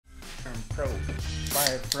Turn pro. Buy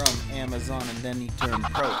it from Amazon and then he turned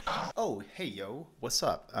pro. Oh, hey yo, what's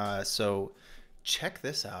up? So check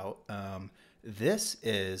this out. This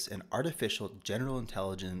is an artificial general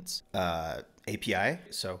intelligence API.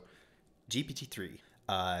 So GPT-3.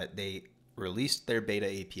 They released their beta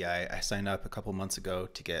API. I signed up a couple months ago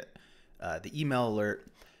to get the email alert,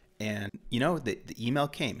 and you know the email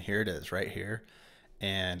came. Here it is, right here.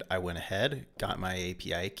 And I went ahead, got my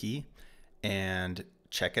API key, and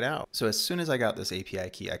check it out. So as soon as I got this API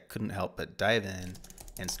key, I couldn't help but dive in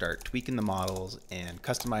and start tweaking the models and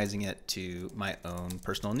customizing it to my own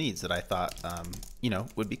personal needs that I thought,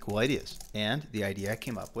 would be cool ideas. And the idea I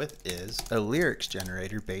came up with is a lyrics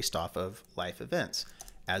generator based off of life events,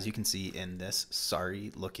 as you can see in this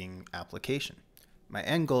sorry looking application. My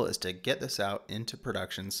end goal is to get this out into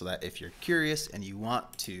production so that if you're curious and you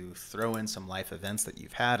want to throw in some life events that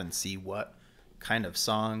you've had and see what kind of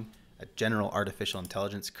song a general artificial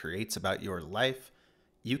intelligence creates about your life,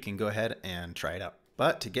 you can go ahead and try it out.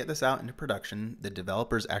 But to get this out into production, the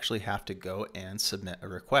developers actually have to go and submit a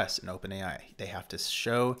request in OpenAI. They have to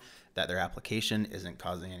show that their application isn't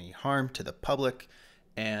causing any harm to the public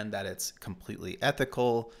and that it's completely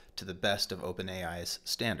ethical to the best of OpenAI's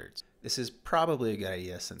standards. This is probably a good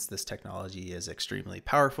idea since this technology is extremely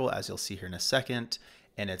powerful, as you'll see here in a second,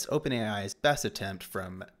 and it's OpenAI's best attempt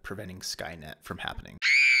from preventing Skynet from happening.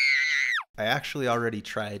 I actually already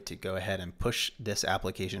tried to go ahead and push this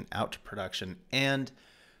application out to production, and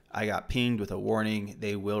I got pinged with a warning.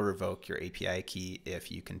 They will revoke your API key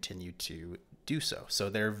if you continue to do so. So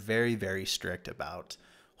they're very, very strict about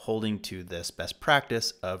holding to this best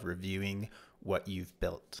practice of reviewing what you've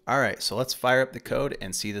built. All right, so let's fire up the code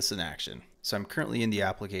and see this in action. So I'm currently in the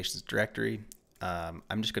applications directory.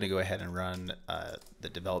 I'm just gonna go ahead and run the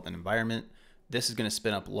development environment. This is gonna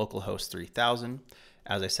spin up localhost 3000.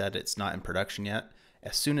 As I said, it's not in production yet.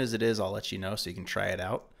 As soon as it is, I'll let you know so you can try it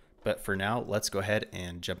out. But for now, let's go ahead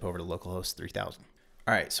and jump over to localhost 3000.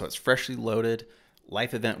 All right, so it's freshly loaded.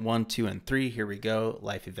 Life event 1, 2, and 3, here we go.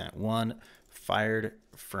 Life event 1, fired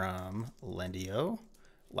from Lendio.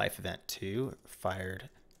 Life event 2, fired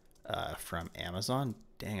from Amazon.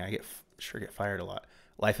 Dang, I sure get fired a lot.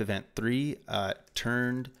 Life event 3,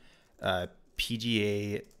 turned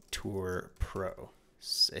PGA Tour Pro.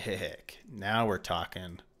 Sick. Now we're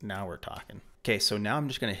talking. Okay, so now I'm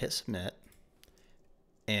just going to hit submit.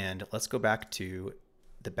 And let's go back to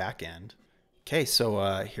the back end. Okay,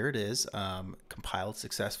 so here it is, compiled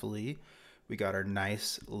successfully. We got our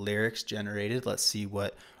nice lyrics generated. Let's see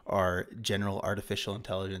what our general artificial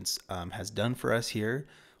intelligence has done for us here.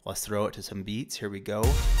 Let's throw it to some beats. Here we go.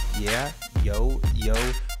 Yeah, yo,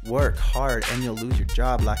 work hard and you'll lose your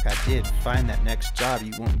job like I did. Find that next job,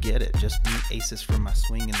 you won't get it. Just beat aces from my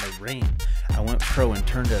swing in the rain. I went pro and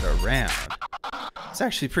turned it around. It's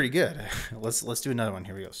actually pretty good. Let's do another one.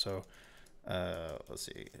 Here we go. So let's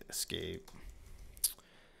see, escape.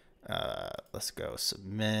 Let's go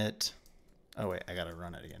submit. Oh wait, I gotta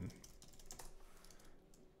run it again.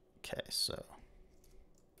 Okay, so.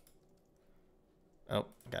 Oh,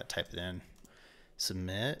 I gotta type it in.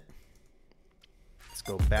 Submit. Let's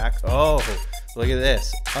go back. Oh, look at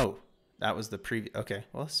this. Oh, that was the previous. Okay,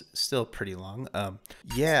 well, it's still pretty long.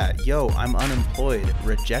 Yeah, yo, I'm unemployed,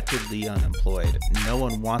 rejectedly unemployed. No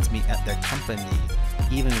one wants me at their company.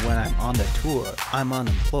 Even when I'm on the tour, I'm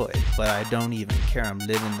unemployed, but I don't even care. I'm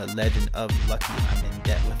living the legend of Lucky. I'm in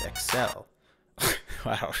debt with Excel.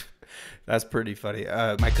 Wow, that's pretty funny.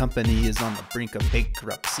 My company is on the brink of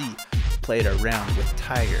bankruptcy. Played around with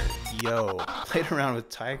Tiger. Yo, played around with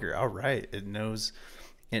Tiger. All right, it knows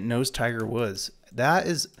Tiger Woods. That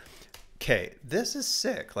is okay. This is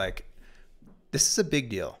sick. Like, this is a big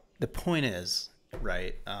deal. The point is,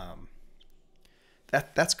 right?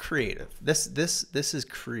 That's creative. This is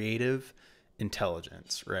creative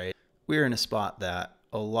intelligence, right? We're in a spot that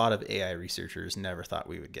a lot of AI researchers never thought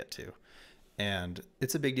we would get to. And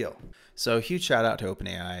it's a big deal. So huge shout out to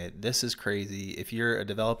OpenAI. This is crazy. If you're a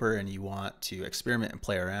developer and you want to experiment and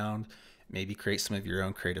play around, maybe create some of your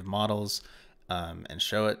own creative models and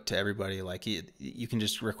show it to everybody, like you can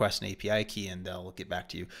just request an API key and they'll get back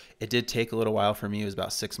to you. It did take a little while for me. It was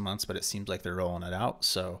about 6 months, but it seems like they're rolling it out.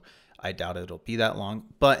 So I doubt it'll be that long.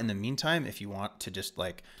 But in the meantime, if you want to just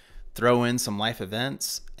like throw in some life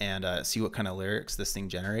events and see what kind of lyrics this thing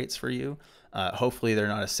generates for you, hopefully they're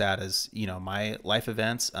not as sad as, you know, my life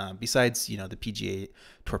events. Besides, you know, the PGA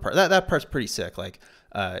Tour part, that part's pretty sick. Like,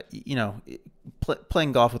 you know,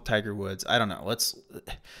 playing golf with Tiger Woods. I don't know.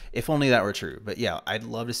 If only that were true. But yeah, I'd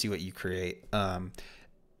love to see what you create.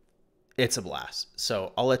 It's a blast.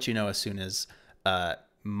 So I'll let you know as soon as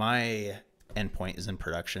my endpoint is in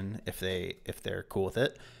production if they're cool with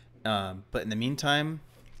it. But in the meantime,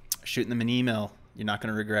 shooting them an email. You're not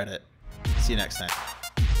going to regret it. See you next time.